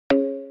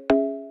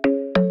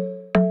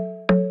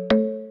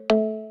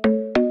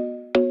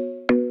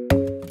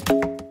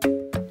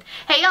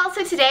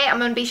Today I'm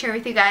going to be sharing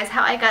with you guys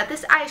how I got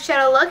this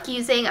eyeshadow look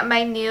using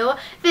my new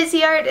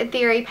Viseart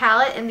Theory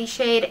palette in the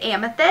shade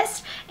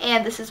Amethyst,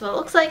 and this is what it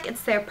looks like.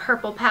 It's their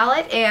purple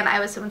palette, and I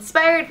was so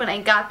inspired when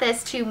I got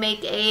this to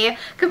make a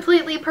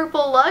completely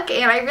purple look,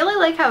 and I really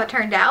like how it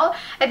turned out.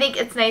 I think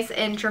it's nice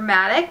and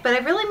dramatic, but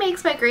it really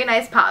makes my green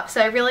eyes pop,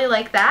 so I really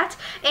like that.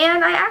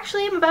 And I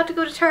actually am about to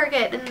go to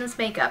Target in this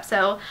makeup,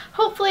 so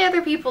hopefully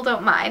other people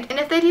don't mind, and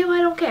if they do, I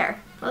don't care.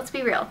 Let's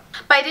be real.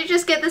 But I did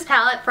just get this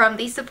palette from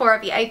the Sephora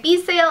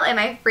VIP sale, and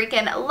I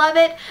freaking love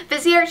it.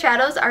 Viseart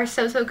shadows are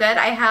so good.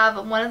 I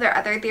have one of their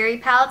other Theory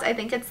palettes. I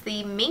think it's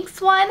the Minx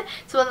one.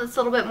 It's one that's a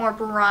little bit more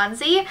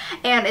bronzy,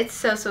 and it's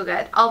so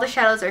good. All the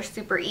shadows are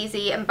super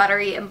easy and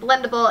buttery and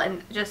blendable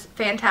and just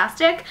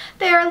fantastic.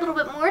 They are a little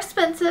bit more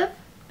expensive,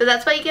 but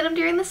that's why you get them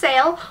during the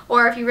sale,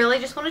 or if you really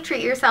just want to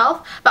treat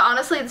yourself. But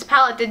honestly, this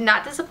palette did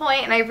not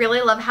disappoint, and I really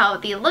love how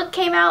the look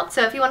came out.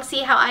 So if you want to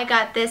see how I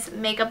got this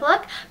makeup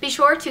look, be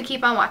sure to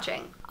keep on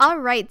watching.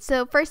 Alright,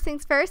 so first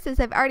things first is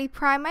I've already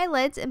primed my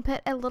lids and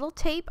put a little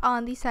tape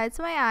on the sides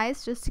of my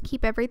eyes just to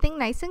keep everything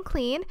nice and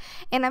clean.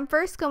 And I'm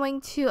first going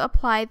to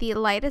apply the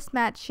lightest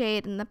matte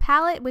shade in the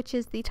palette, which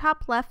is the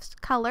top left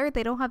color.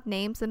 They don't have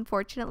names,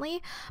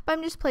 unfortunately, but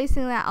I'm just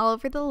placing that all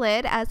over the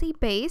lid as a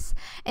base.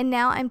 And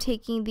now I'm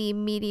taking the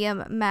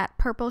medium matte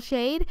purple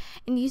shade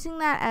and using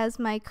that as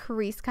my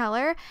crease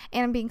color.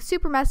 And I'm being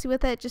super messy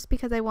with it just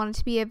because I want it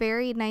to be a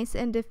very nice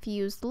and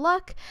diffused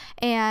look.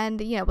 And,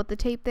 you know, with the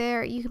tape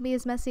there, you can be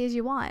as messy as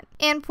you want.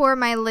 And for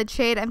my lid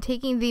shade, I'm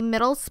taking the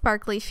middle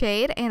sparkly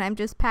shade and I'm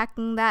just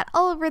packing that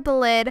all over the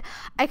lid.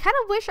 I kind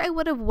of wish I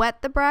would have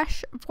wet the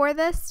brush for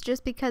this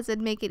just because it'd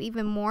make it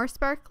even more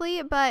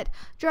sparkly, but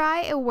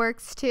dry it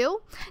works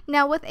too.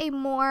 Now with a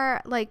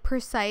more like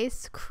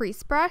precise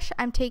crease brush,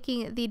 I'm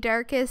taking the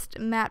darkest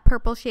matte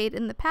purple shade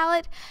in the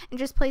palette and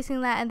just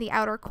placing that in the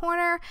outer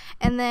corner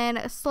and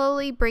then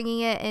slowly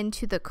bringing it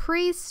into the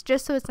crease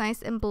just so it's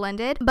nice and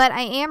blended. But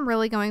I am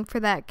really going for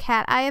that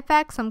cat eye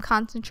effect, so I'm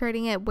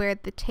concentrating it where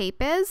the tape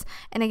is,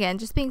 and again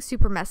just being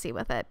super messy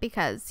with it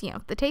because, you know,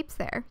 the tape's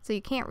there so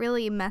you can't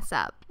really mess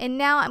up. And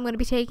now I'm going to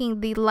be taking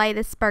the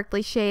lightest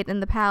sparkly shade in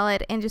the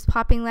palette and just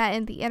popping that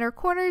in the inner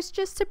corners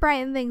just to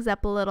brighten things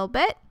up a little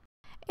bit.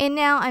 And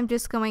now I'm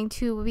just going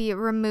to be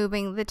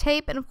removing the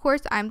tape, and of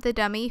course I'm the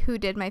dummy who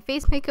did my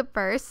face makeup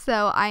first,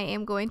 so I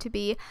am going to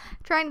be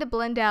trying to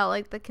blend out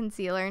like the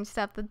concealer and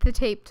stuff that the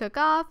tape took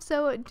off,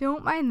 so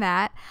don't mind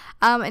that.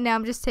 And now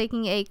I'm just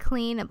taking a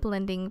clean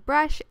blending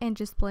brush and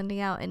just blending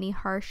out any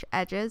harsh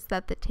edges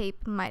that the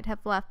tape might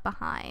have left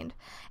behind.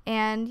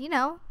 And you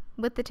know,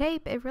 with the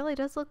tape, it really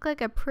does look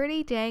like a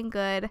pretty dang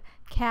good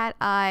cat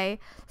eye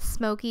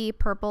smoky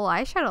purple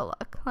eyeshadow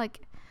look.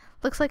 Like,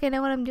 looks like I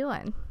know what I'm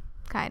doing.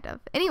 Kind of.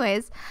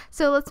 Anyways,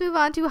 so let's move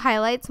on to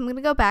highlights. I'm going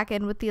to go back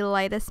in with the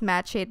lightest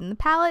matte shade in the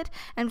palette.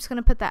 I'm just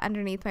going to put that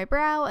underneath my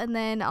brow and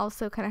then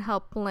also kind of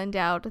help blend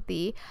out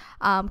the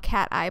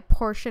cat eye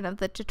portion of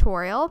the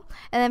tutorial.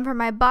 And then for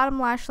my bottom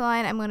lash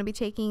line, I'm going to be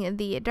taking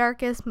the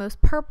darkest,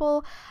 most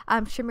purple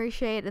shimmery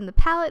shade in the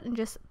palette and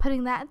just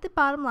putting that at the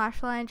bottom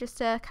lash line just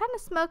to kind of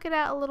smoke it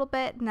out a little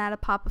bit and add a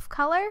pop of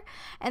color.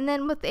 And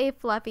then with a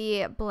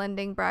fluffy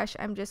blending brush,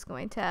 I'm just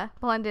going to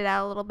blend it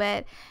out a little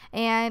bit.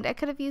 And I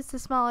could have used a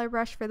smaller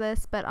brush for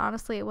this, but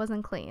honestly it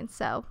wasn't clean,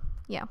 so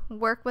yeah,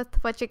 work with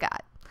what you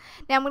got.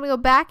 Now I'm going to go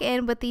back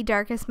in with the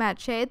darkest matte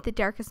shade, the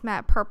darkest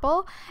matte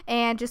purple,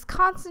 and just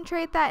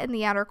concentrate that in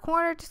the outer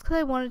corner just because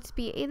I want it to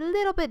be a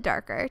little bit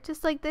darker,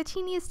 just like the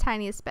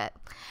tiniest bit.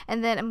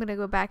 And then I'm going to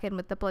go back in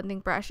with the blending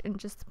brush and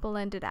just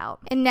blend it out.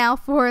 And now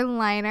for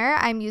liner,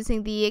 I'm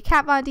using the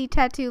Kat Von D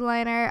tattoo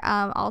liner.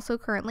 Also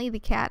currently the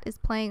cat is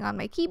playing on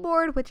my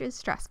keyboard, which is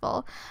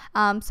stressful.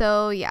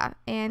 So yeah,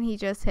 and he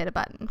just hit a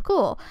button.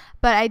 Cool.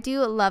 But I do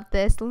love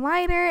this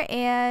liner,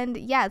 and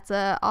yeah, it's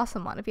an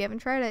awesome one. If you haven't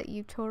tried it,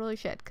 you totally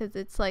should, because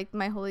it's like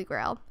my holy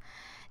grail.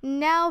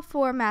 Now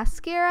for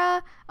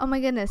mascara, oh my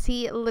goodness,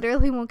 he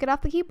literally won't get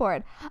off the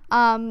keyboard.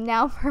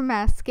 Now for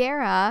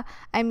mascara,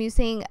 I'm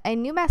using a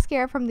new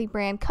mascara from the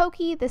brand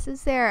Kokie. This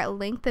is their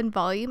Length and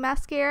Volume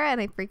mascara, and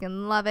I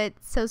freaking love it.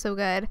 So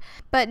good.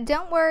 But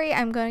don't worry,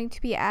 I'm going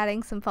to be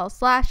adding some false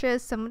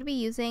lashes, so I'm going to be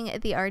using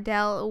the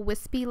Ardell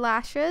Wispy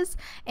lashes,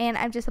 and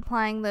I'm just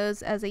applying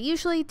those as I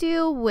usually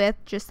do with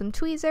just some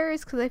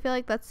tweezers because I feel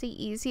like that's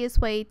the easiest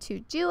way to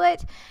do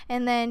it,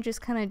 and then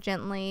just kind of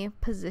gently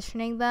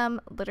positioning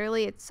them.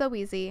 Literally, it's so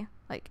easy.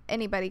 Like,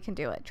 anybody can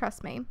do it,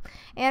 trust me.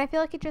 And I feel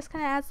like it just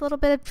kind of adds a little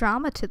bit of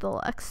drama to the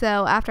look.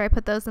 So after I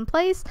put those in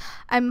place,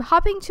 I'm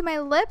hopping to my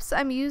lips.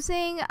 I'm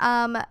using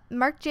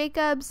Marc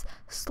Jacobs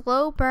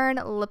Slow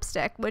Burn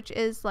lipstick, which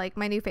is like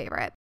my new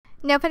favorite.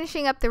 Now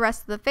finishing up the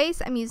rest of the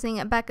face, I'm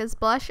using Becca's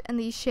blush in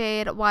the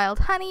shade Wild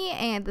Honey,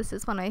 and this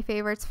is one of my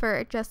favorites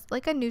for just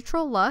like a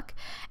neutral look.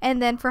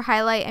 And then for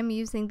highlight, I'm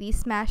using the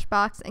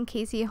Smashbox and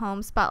Casey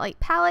Home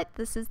Spotlight palette.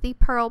 This is the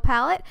Pearl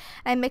palette.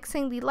 I'm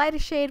mixing the lighter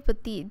shade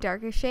with the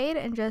darker shade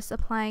and just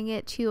applying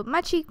it to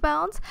my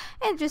cheekbones,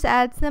 and it just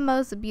adds the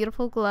most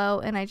beautiful glow,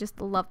 and I just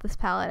love this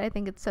palette. I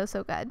think it's so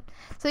good.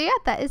 So yeah,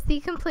 that is the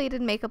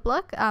completed makeup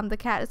look. The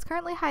cat is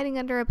currently hiding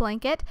under a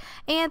blanket,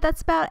 and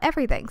that's about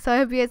everything. So I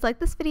hope you guys like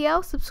this video.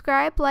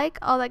 Subscribe, like,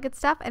 all that good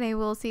stuff, and I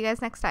will see you guys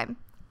next time.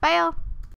 Bye y'all!